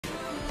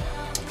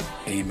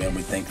Amen.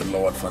 We thank the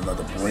Lord for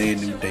another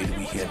brand new day that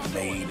we have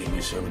made, and we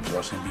shall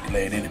rejoice and be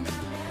glad in it.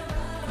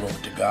 Glory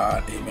to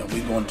God. Amen.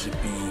 We're going to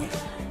be,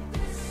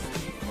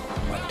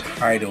 my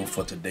title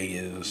for today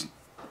is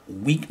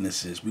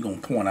Weaknesses. We're going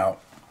to point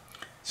out,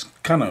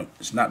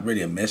 it's not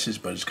really a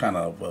message, but it's kind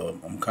of,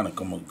 I'm kind of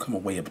come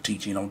away of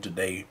teaching on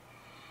today.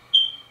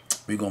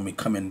 We're going to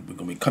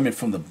be coming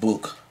from the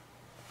book.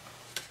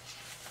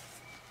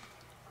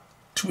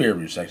 Two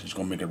areas, actually. It's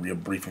going to make it real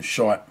brief and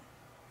short.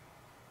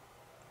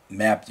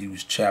 Matthew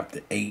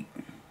chapter 8,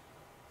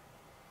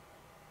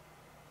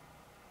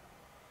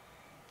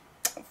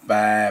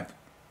 5,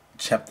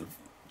 chapter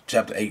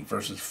 8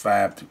 verses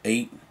 5 to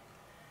 8,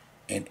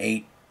 and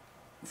 8,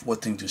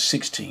 14 to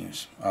 16.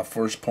 Our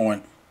first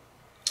point,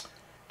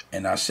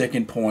 and our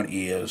second point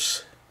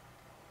is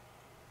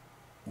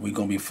we're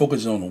going to be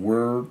focusing on the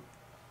word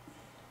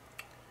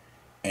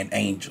and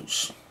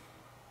angels.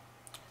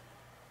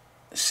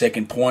 The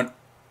second point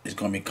is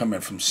going to be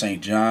coming from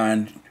St.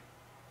 John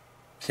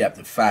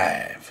chapter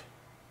 5,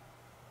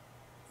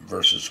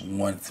 verses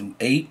 1 through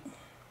 8,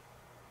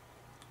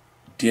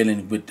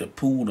 dealing with the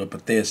pool of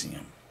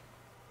Bethesda.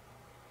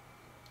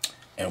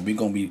 And we're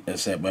going to be, as I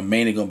said, we're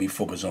mainly going to be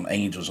focused on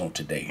angels on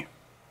today.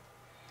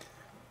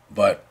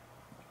 But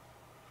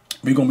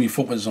we're going to be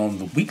focused on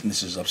the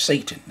weaknesses of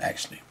Satan,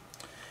 actually.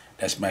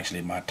 That's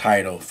actually my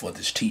title for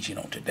this teaching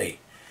on today.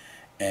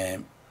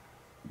 And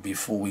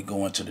before we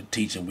go into the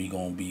teaching, we're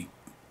going to be,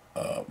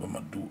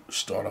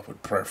 start off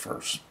with prayer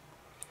first.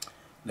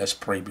 Let's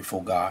pray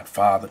before God.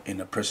 Father, in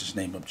the precious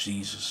name of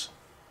Jesus,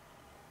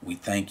 we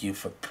thank you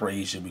for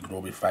praise you. We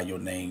glorify your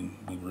name.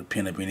 We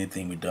repent of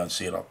anything we done,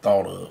 said, or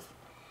thought of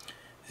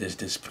that's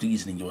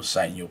displeasing in your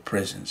sight and your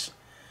presence.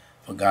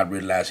 For God,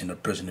 realizing the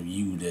presence of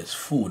you, there's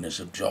fullness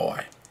of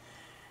joy.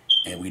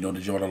 And we know the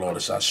joy of the Lord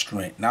is our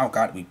strength. Now,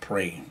 God, we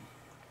pray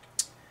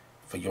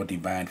for your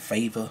divine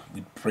favor.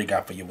 We pray,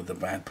 God, for your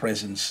divine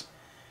presence,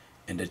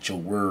 and that your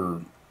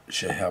word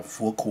shall have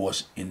full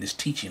course in this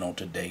teaching on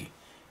today.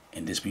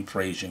 And this we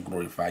praise you and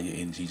glorify you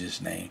in Jesus'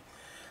 name.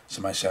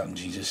 Somebody shout in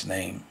Jesus'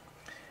 name.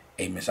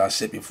 Amen. As I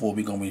said before,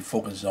 we're going to be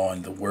focused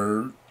on the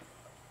word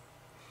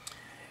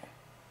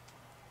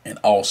and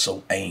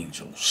also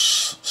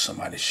angels.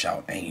 Somebody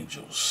shout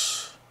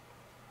angels.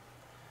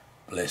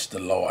 Bless the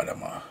Lord.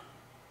 I'm going to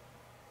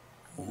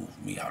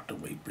move me out the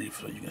way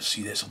briefly so you can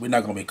see this. We're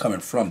not going to be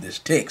coming from this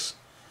text,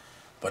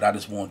 but I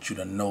just want you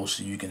to know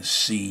so you can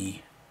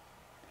see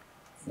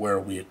where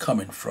we're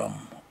coming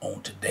from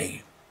on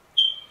today.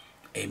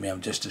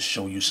 Amen. Just to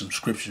show you some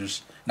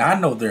scriptures. Now, I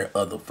know there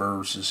are other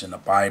verses in the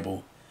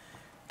Bible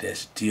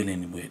that's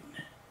dealing with,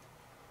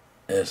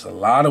 there's a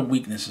lot of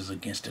weaknesses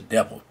against the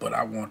devil, but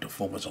I want to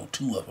focus on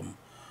two of them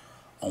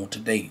on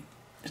today.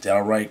 Is that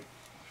all right?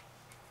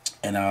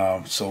 And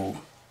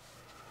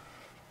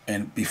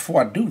and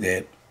before I do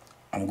that,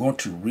 I'm going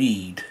to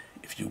read,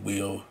 if you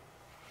will,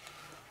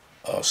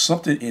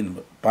 something in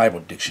the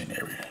Bible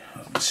dictionary.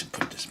 Let's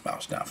put this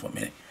mouse down for a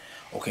minute.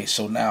 Okay,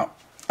 so now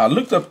I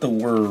looked up the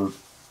word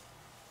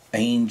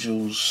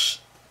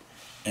angels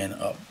and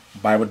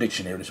Bible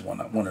dictionary. This is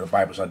one of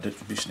the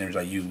dictionaries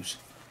I use,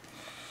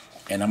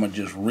 and I'm gonna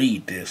just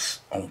read this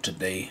on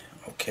today.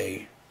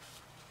 Okay,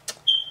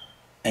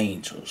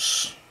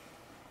 angels,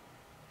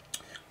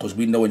 because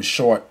we know in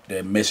short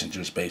they're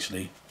messengers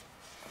basically,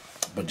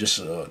 but just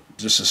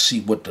to see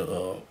what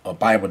the a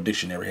Bible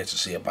dictionary has to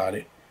say about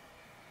it.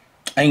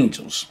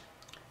 Angels,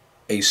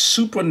 a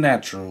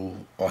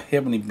supernatural or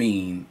heavenly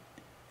being,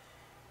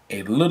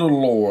 a little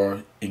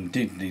lower in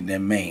dignity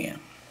than man.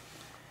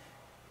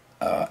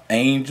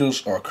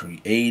 Angels are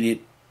created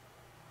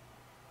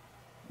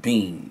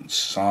beings.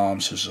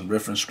 Psalms, here's some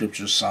reference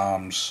scriptures.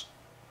 Psalms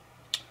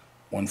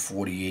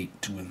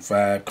 148, 2 and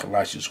 5.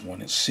 Colossians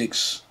 1 and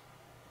 6.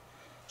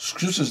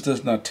 Scriptures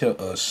does not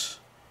tell us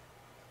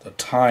the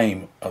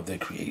time of their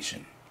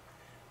creation,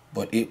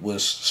 but it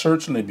was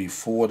certainly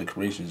before the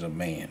creations of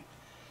man.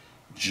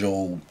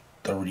 Job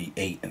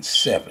 38 and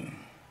 7.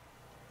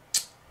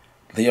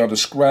 They are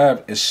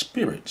described as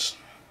spirits.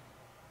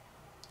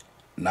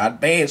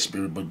 Not bad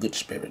spirits, but good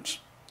spirits.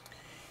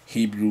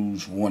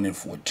 Hebrews 1 and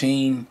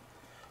 14.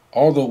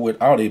 Although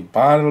without a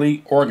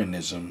bodily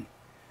organism,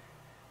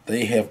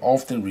 they have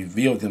often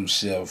revealed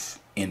themselves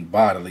in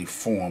bodily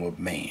form of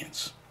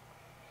man's.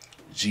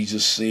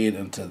 Jesus said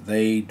unto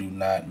they do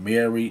not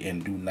marry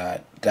and do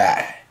not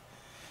die.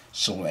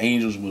 So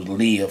angels will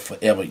live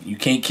forever. You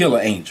can't kill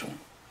an angel.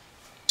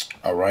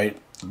 All right.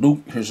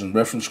 Luke, here's some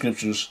reference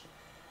scriptures.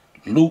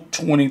 Luke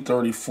 20,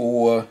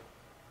 34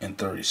 and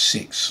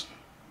 36.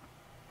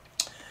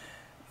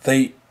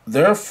 They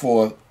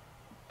therefore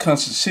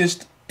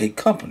consist a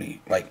company,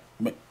 like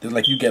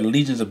you got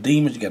legions of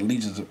demons, you got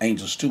legions of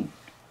angels too.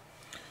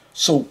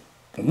 So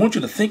I want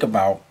you to think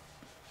about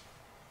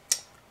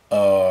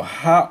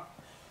how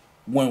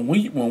when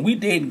we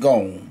dead and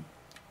gone,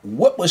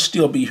 what would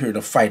still be here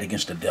to fight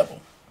against the devil?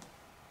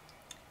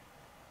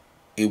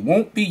 It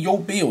won't be your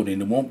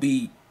building, it won't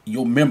be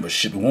your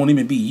membership, it won't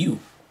even be you.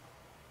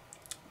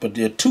 But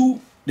there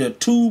are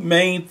two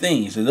main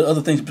things. There are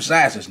other things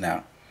besides this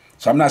now.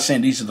 So I'm not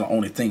saying these are the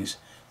only things.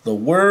 The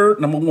word,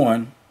 number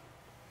one,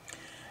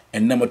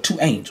 and number two,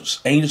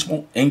 angels. Angels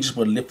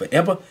will live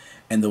forever,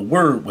 and the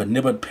word will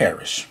never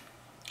perish.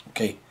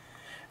 Okay.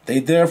 They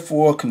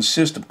therefore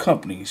consist of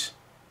companies,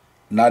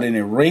 not in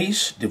a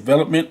race,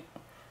 development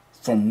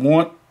from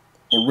one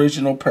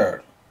original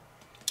pair.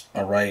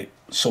 All right.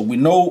 So we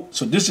know,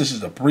 so this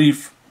is a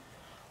brief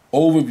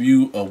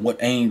overview of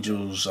what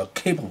angels are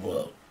capable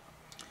of.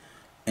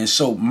 And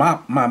so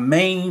my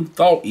main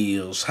thought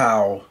is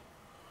how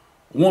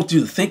I want you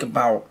to think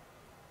about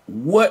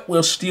what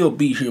will still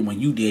be here when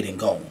you dead and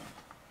gone.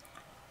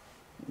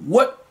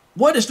 What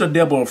is the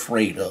devil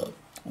afraid of?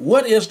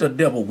 What is the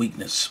devil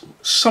weakness?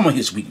 Some of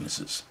his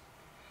weaknesses.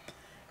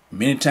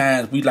 Many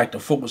times we like to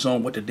focus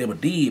on what the devil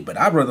did, but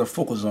I'd rather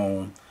focus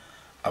on,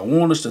 I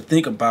want us to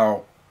think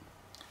about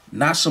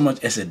not so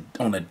much as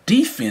on a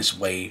defense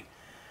way,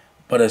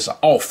 but as an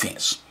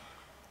offense.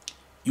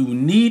 You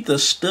need to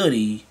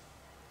study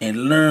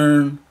and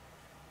learn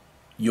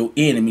your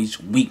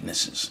enemy's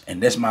weaknesses.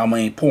 And that's my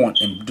main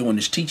point in doing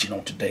this teaching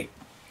on today.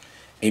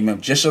 Amen.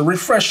 Just a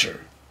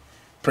refresher.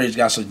 Praise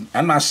God. So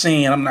I'm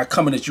not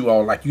coming at you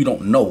all like you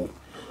don't know.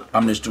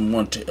 I'm just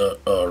want to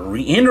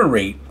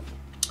reiterate,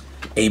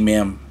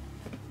 amen,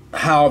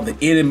 how the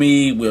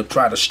enemy will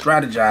try to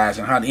strategize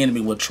and how the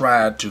enemy will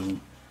try to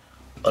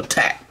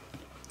attack.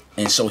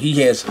 And so he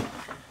has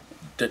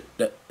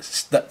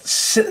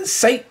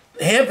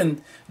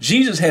heaven,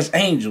 Jesus has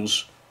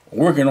angels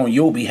working on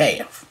your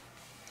behalf.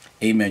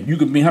 Amen. You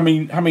could be, how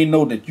many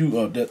know that you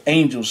are the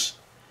angels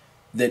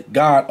that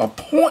God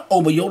appoint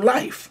over your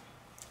life?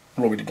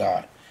 Glory to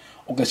God.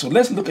 Okay, so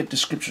let's look at the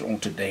scripture on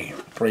today.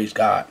 Praise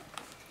God.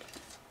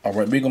 All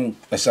right, we're going to,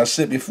 as I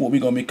said before, we're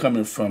going to be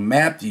coming from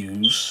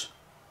Matthew's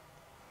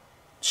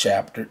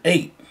chapter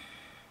 8.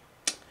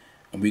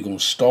 And we're going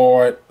to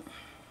start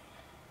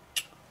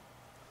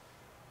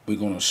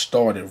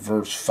at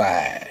verse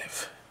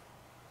 5.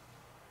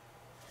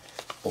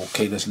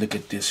 Okay, let's look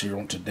at this here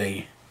on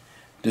today.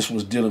 This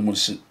was dealing with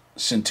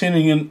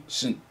centurion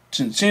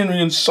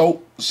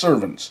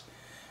servants,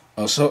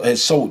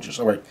 as soldiers.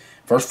 All right,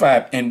 verse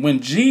 5. And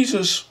when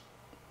Jesus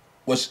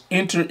was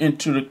entered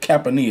into the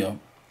Capernaum,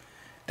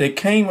 there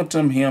came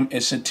unto him a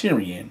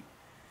centurion,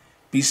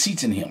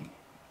 beseeching him.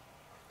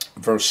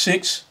 Verse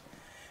 6.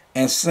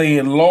 And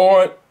saying,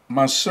 Lord,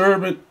 my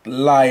servant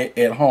lieth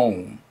at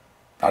home,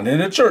 not in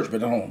the church,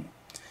 but at home,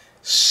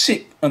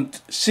 sick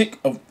of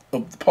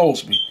the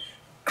palsy,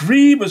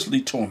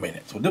 grievously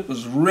tormented. So this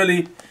was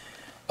really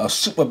a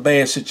super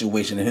bad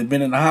situation. It had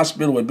been in the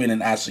hospital, had been in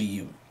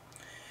ICU.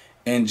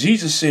 And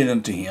Jesus said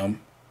unto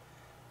him,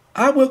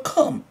 I will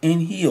come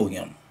and heal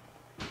him.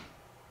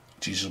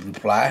 Jesus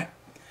replied,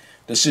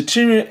 the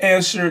centurion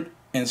answered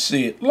and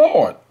said,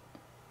 Lord,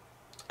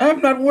 I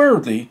am not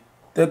worthy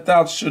that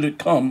thou shouldest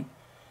come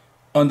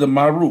under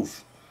my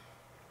roof.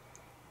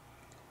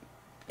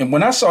 And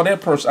when I saw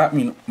that person, I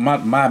mean,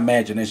 my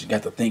imagination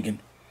got to thinking,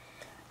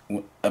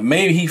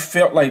 maybe he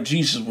felt like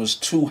Jesus was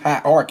too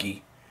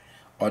hierarchy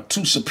or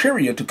too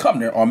superior to come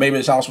there, or maybe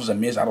his house was a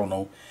mess. I don't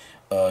know.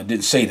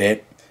 Didn't say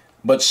that.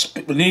 But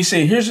then he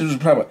said, here's his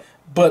reply,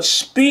 but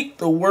speak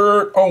the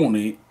word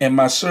only, and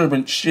my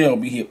servant shall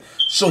be healed.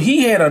 So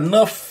he had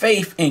enough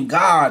faith in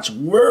God's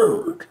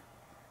word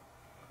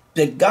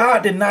that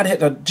God did not have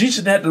to,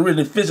 Jesus didn't have to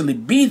really physically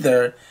be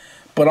there,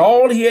 but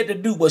all he had to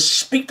do was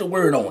speak the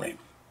word on him.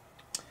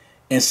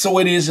 And so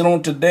it is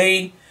on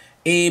today.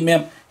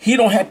 Amen. He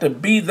don't have to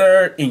be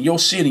there in your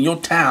city, in your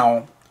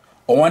town,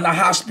 or in the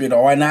hospital,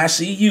 or in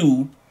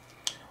ICU,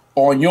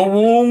 or in your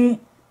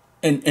room,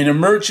 in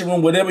emergency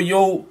room, wherever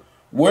you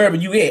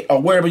at, or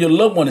wherever your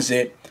loved one is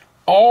at.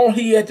 All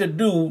he had to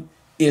do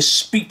is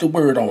speak the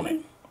word on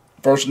him.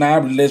 Verse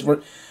 9, let's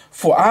verse.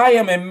 For I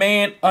am a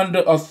man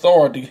under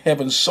authority,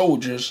 having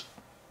soldiers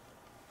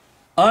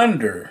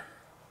under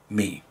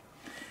me.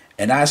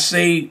 And I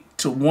say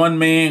to one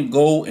man,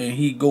 go, and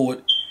he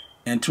goeth,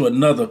 and to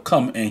another,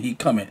 come, and he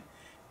cometh,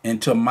 and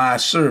to my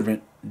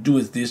servant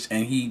doeth this,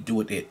 and he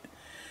doeth it.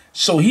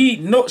 So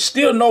he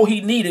still know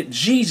he needed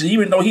Jesus,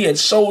 even though he had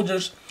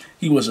soldiers.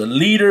 He was a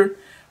leader,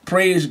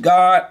 praise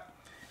God.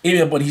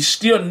 Amen. But he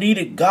still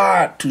needed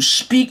God to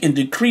speak and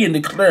decree and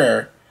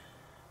declare,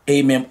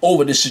 amen,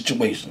 over this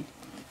situation.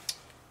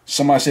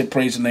 Somebody said,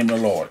 praise the name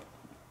of the Lord.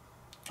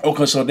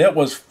 Okay, so that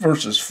was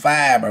verses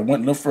 5. I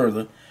went a little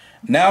further.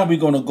 Now we're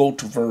going to go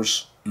to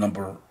verse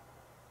number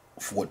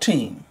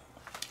 14.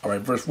 All right,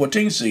 verse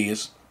 14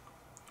 says,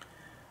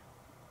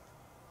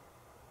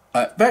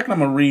 in fact, I'm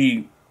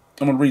going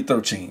to read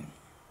 13.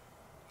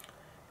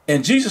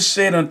 And Jesus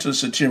said unto the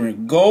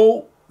centurion,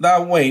 go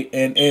thy way,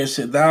 and as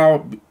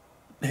thou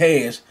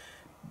hast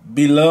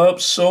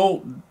beloved,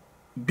 so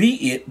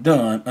be it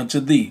done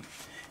unto thee.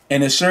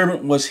 And his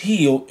servant was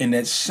healed in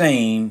that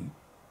same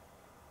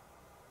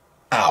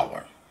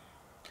hour.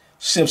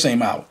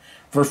 Same hour.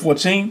 Verse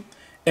 14.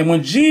 And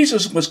when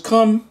Jesus was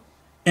come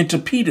into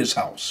Peter's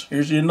house,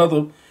 here's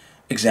another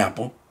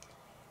example,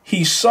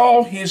 he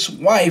saw his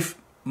wife,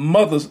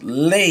 mother,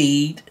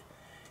 laid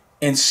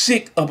and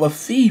sick of a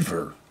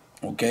fever.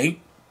 Okay.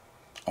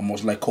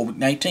 almost like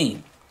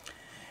COVID-19.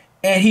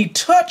 And he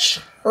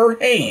touched her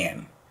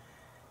hand.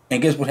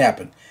 And guess what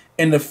happened?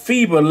 And the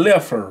fever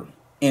left her,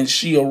 and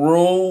she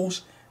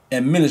arose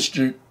and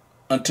ministered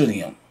unto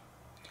him.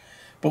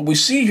 But we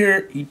see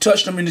here, he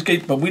touched him in this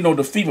case, but we know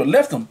the fever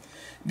left him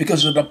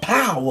because of the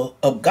power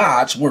of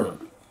God's word.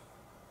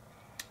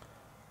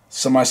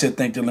 Somebody said,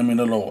 thank the name of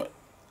the Lord.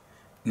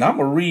 Now I'm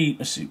going to read,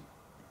 let's see.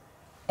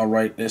 All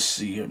right, let's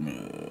see.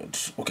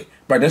 Okay,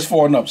 right, that's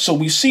far enough. So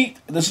we see,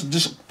 this is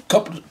just a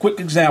couple of quick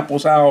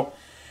examples how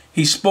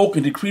he spoke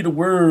and decreed the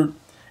word,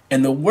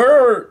 and the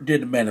word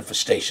did the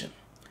manifestation.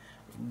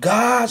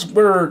 God's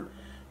word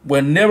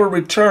will never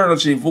return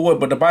unto void,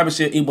 but the Bible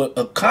said it will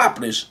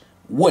accomplish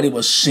what it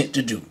was sent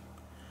to do.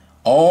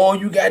 All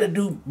you got to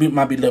do,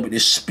 my beloved,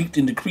 is speak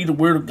and decree the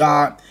word of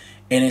God,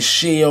 and it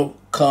shall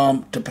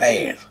come to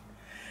pass.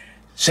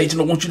 Satan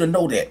don't want you to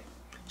know that.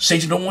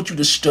 Satan don't want you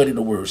to study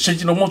the word.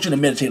 Satan don't want you to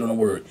meditate on the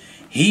word.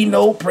 He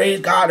know, praise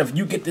God, if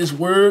you get this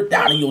word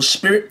down in your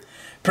spirit,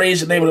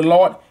 praise the name of the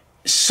Lord,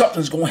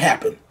 something's going to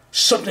happen.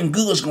 Something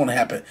good is going to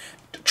happen.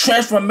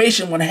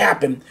 Transformation will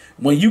happen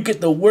when you get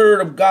the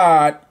word of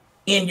God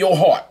in your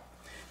heart.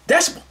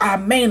 That's our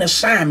main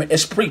assignment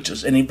as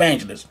preachers and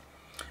evangelists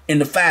in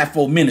the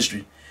fivefold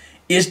ministry,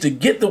 is to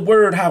get the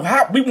word.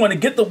 How we want to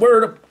get the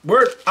word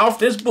off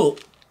this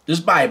book, this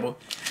Bible,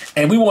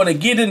 and we want to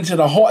get into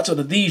the hearts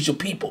of these your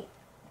people.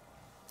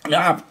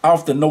 Now, I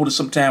often notice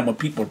sometimes when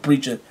people are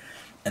preaching,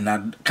 and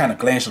I kind of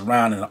glance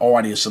around in the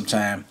audience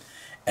sometimes,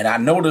 and I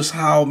notice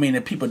how many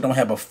people don't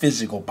have a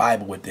physical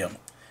Bible with them.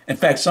 In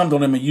fact, some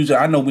don't even use it.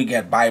 I know we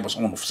got Bibles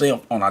on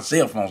our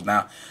cell phones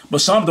now, but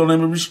some don't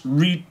even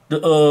read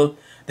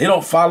they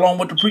don't follow on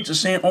what the preacher's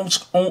saying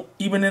on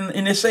even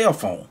in their cell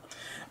phone.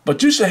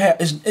 But you should have,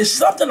 it's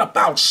something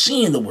about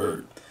seeing the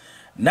word,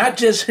 not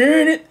just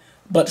hearing it,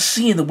 but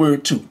seeing the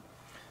word too.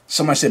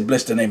 Somebody said,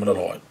 bless the name of the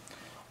Lord.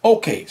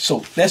 Okay, so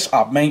that's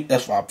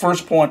our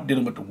first point,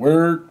 dealing with the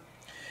word.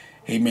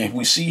 Amen.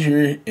 We see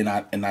here in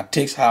our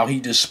text how he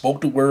just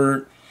spoke the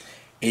word.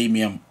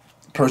 Amen.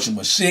 Person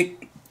was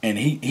sick, and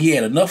he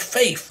had enough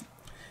faith.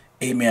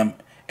 Amen.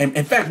 And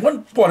in fact,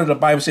 one part of the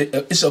Bible said,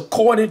 it's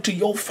according to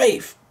your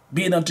faith,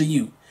 be it unto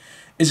you.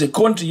 It's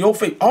according to your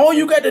faith. All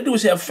you got to do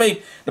is have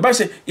faith. The Bible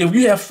said, if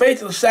you have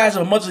faith the size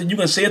of a mustard seed, you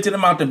can say unto the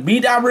mountain, be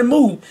thou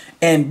removed,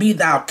 and be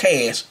thou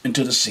cast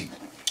into the sea.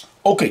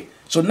 Okay,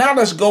 so now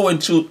let's go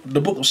into the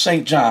book of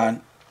St.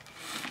 John.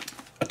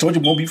 I told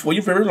you it won't be for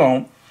you very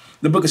long.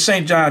 The book of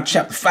St. John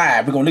chapter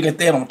 5. We're going to look at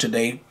that on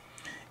today.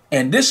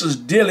 And this is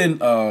dealing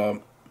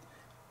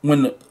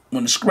when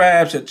the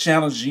scribes had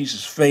challenged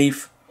Jesus'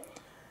 faith.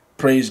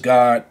 Praise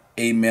God.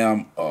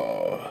 Amen.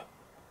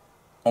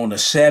 On the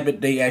Sabbath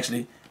day,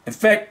 actually. In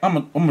fact,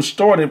 I'm going to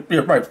start it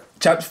here, right,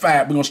 chapter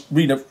 5. We're going to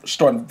read it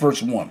starting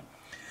verse 1.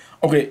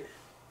 Okay.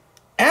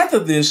 After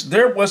this,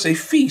 there was a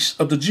feast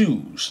of the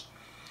Jews,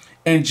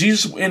 and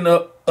Jesus went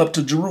up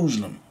to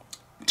Jerusalem.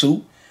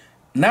 2.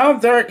 Now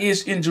there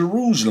is in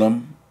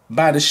Jerusalem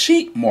by the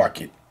sheep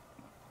market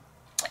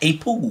a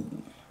pool,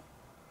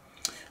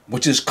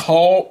 which is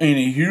called in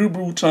the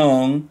Hebrew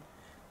tongue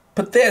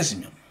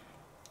Bethesda,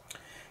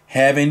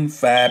 having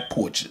 5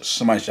 porches.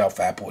 Somebody shout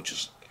 5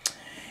 porches.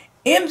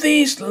 In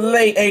these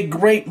lay a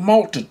great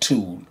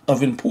multitude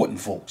of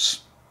important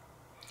folks,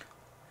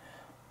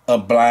 a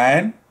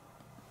blind,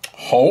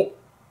 halt,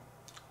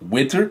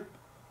 withered,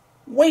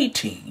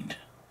 waiting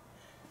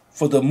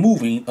for the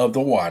moving of the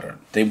water.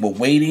 They were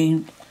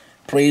waiting,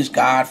 praise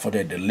God, for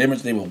their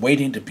deliverance. They were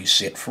waiting to be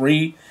set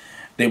free.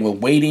 They were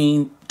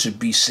waiting to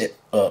be set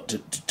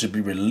to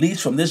be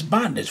released from this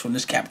bondage, from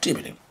this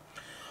captivity.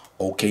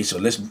 Okay, so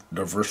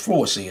the verse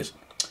 4 says,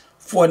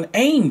 for an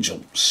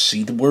angel,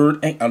 see the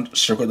word,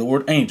 circle the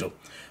word angel.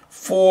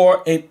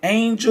 For an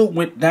angel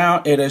went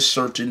down at a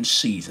certain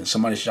season.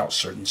 Somebody shout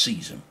certain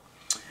season.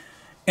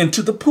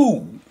 Into the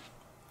pool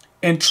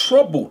and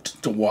troubled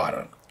the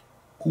water.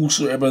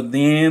 Whosoever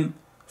then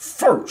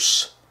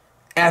first,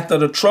 after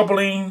the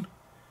troubling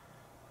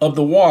of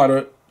the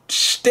water,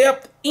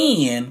 stepped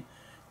in,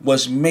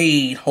 was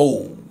made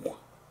whole.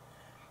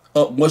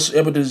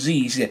 Whatsoever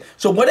disease. Yeah.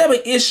 So whatever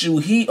issue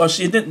he or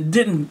she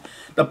didn't,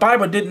 the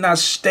Bible did not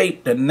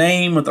state the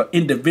name of the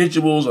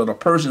individuals or the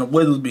person,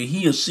 whether it be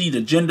he or she,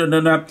 the gender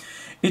or not.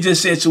 It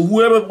just said, so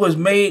whoever was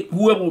made,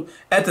 whoever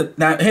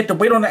now had to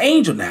wait on the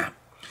angel now.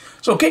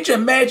 So can't you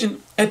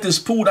imagine at this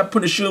pool, I'm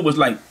pretty sure it was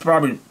like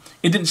probably,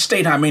 it didn't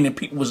state how many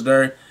people was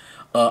there.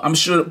 I'm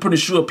pretty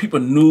sure people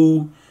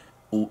knew,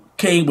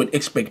 came with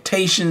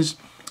expectations,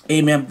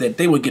 amen, that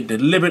they would get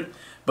delivered.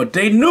 But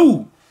they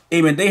knew,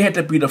 amen, they had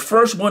to be the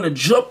first one to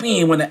jump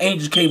in when the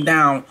angels came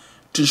down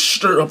to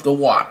stir up the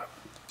water.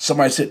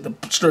 Somebody said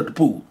to stir the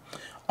pool.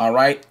 All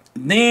right.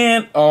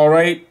 Then, all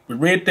right, we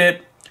read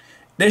that.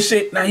 They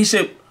said, now he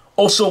said,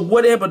 oh, so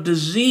whatever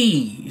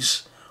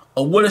disease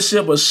or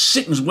whatever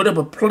sickness,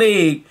 whatever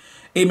plague,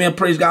 amen,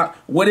 praise God,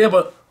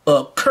 whatever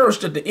curse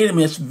that the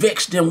enemy has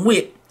vexed them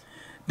with,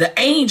 the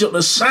angel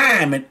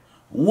assignment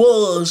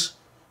was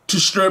to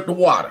stir up the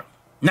water.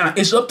 Now,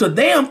 it's up to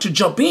them to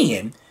jump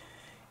in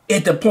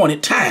at the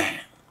appointed time.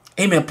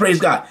 Amen, praise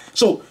God.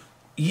 So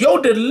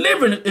Your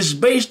deliverance is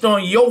based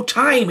on your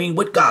timing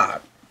with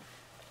God.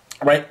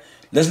 All right.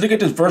 Let's look at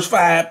this. Verse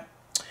 5.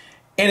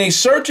 And a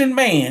certain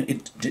man,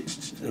 it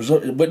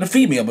wasn't a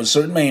female, but a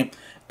certain man,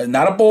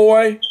 not a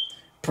boy,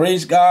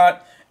 praise God.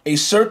 A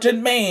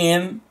certain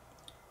man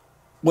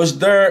was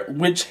there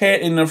which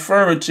had an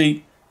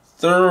infirmity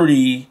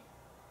 38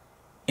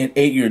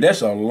 years.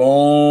 That's a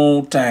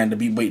long time to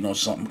be waiting on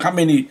something.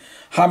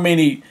 How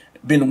many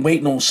been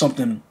waiting on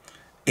something,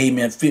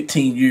 amen,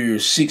 15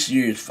 years, 6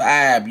 years,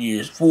 5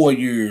 years, 4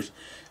 years,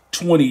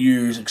 20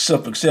 years,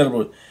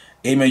 etc.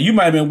 Amen. You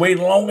might have been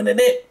waiting longer than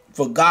that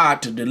for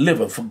God to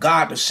deliver, for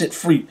God to set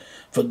free,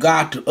 for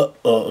God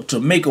to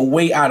make a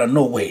way out of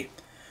no way.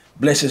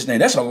 Bless his name.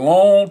 That's a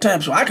long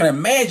time. So I can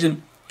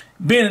imagine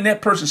being in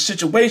that person's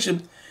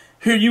situation.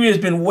 Here you has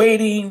been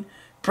waiting,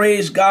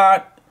 praise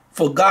God,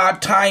 for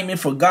God timing,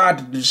 for God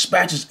to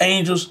dispatch his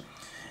angels.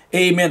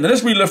 Amen. Now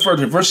let's read a little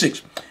further. Verse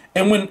 6.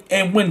 And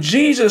when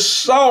Jesus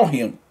saw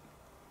him,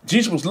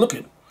 Jesus was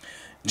looking.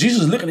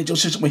 Jesus is looking at your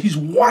situation. He's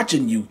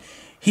watching you.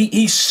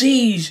 He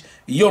sees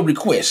your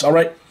request. All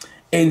right.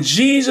 And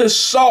Jesus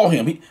saw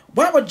him.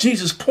 Why would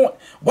Jesus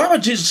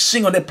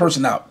single that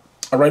person out?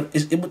 All right.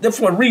 That's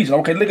for a reason.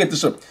 Okay, look at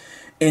this up.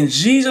 And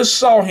Jesus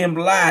saw him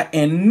lie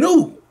and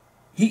knew.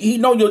 He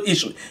know your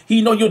issue.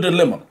 He know your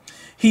dilemma.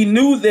 He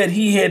knew that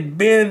he had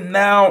been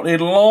now a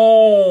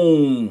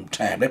long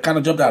time. That kind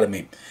of jumped out at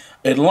me.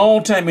 A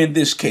long time in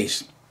this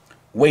case,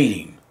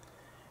 waiting.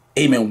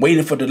 Amen.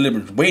 Waiting for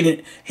deliverance.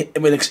 Waiting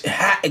with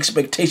high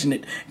expectation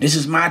that this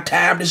is my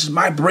time. This is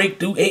my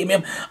breakthrough.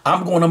 Amen.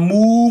 I'm going to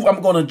move.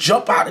 I'm going to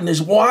jump out in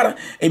this water.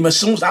 Amen. As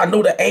soon as I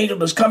know the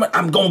angel is coming,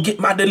 I'm going to get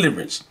my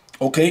deliverance.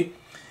 Okay.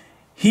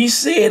 He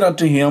said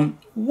unto him,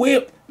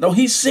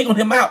 he singled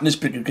him out in this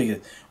particular case.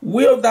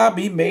 Will thou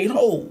be made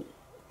whole?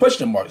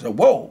 Question mark. So,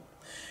 whoa.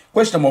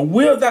 Question mark.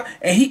 Will thou?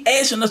 And he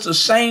asking us the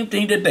same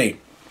thing today.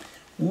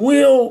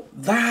 Will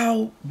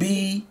thou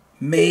be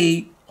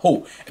made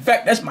whole? In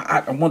fact,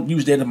 I want to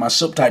use that in my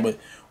subtitle.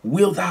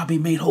 Will thou be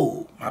made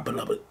whole, my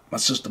beloved, my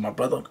sister, my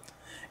brother?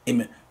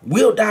 Amen.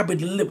 Will thou be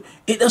delivered?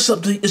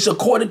 It's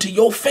according to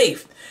your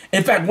faith.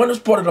 In fact, one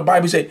part of the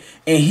Bible said,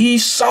 and he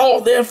saw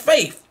their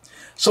faith.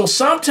 So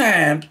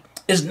sometimes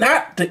it's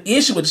not the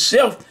issue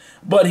itself,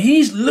 but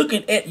he's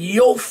looking at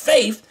your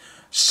faith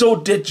so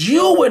that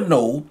you will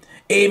know,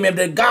 amen,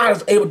 that God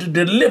is able to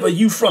deliver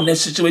you from that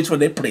situation where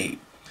they played.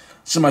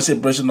 Somebody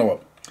said, bless the Lord.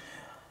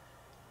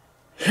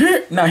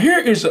 Here's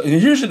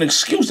an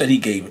excuse that he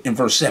gave in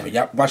verse 7.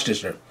 Y'all watch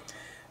this here.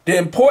 The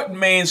important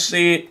man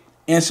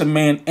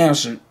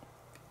answered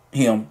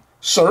him,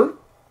 Sir,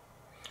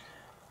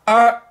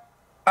 I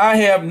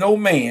have no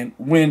man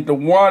when the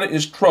water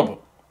is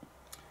troubled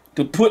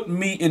to put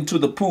me into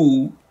the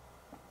pool.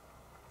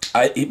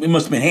 It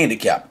must have been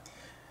handicapped.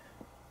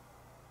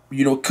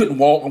 Couldn't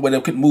walk or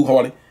whatever, couldn't move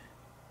hardly.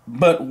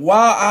 But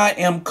while I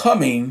am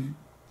coming,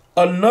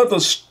 another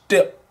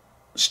step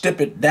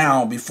it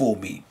down before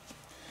me.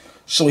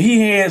 So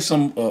he had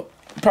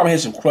probably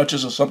had some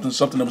crutches or something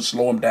that would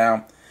slow him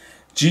down.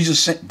 Jesus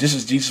said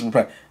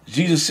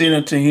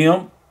unto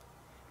him,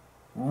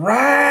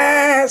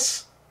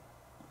 Rise,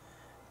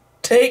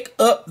 take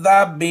up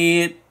thy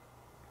bed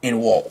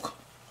and walk.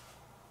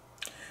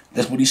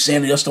 That's what he's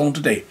saying to us on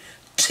today.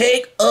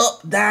 Take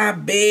up thy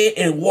bed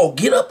and walk.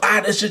 Get up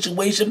out of that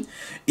situation.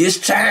 It's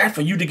time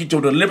for you to get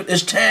your deliverance.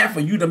 It's time for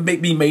you to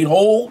be made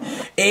whole.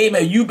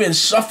 Amen. You've been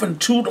suffering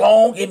too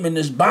long. Amen.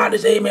 This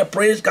bodies. Amen.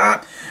 Praise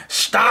God.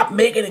 Stop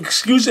making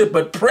excuses,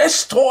 but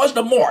press towards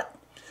the mark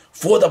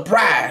for the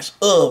prize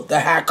of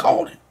the high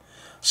calling.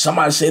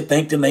 Somebody said,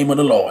 thank the name of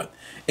the Lord.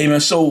 Amen.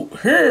 So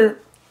here,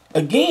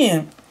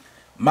 again,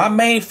 my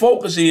main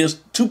focus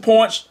is 2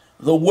 points,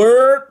 the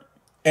word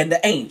and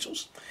the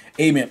angels.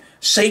 Amen.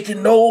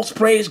 Satan knows,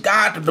 praise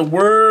God, that the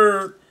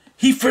word,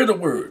 he fear the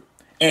word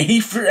and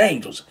he fear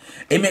angels.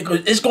 Amen.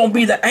 Because it's going to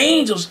be the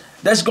angels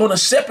that's going to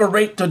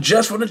separate the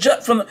just from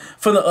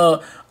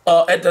the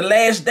at the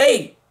last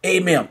day.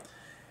 Amen.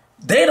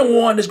 They're the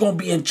one that's going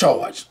to be in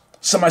charge.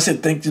 Somebody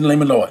said, thank you, the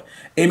name of the Lord.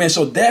 Amen.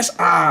 So that's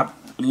our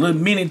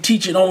little mini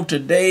teaching on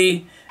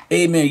today.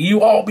 Amen.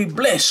 You all be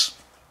blessed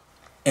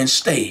and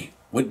stay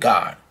with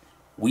God.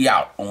 We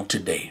out on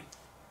today.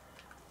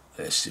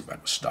 Let's see if I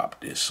can stop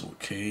this.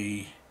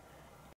 Okay.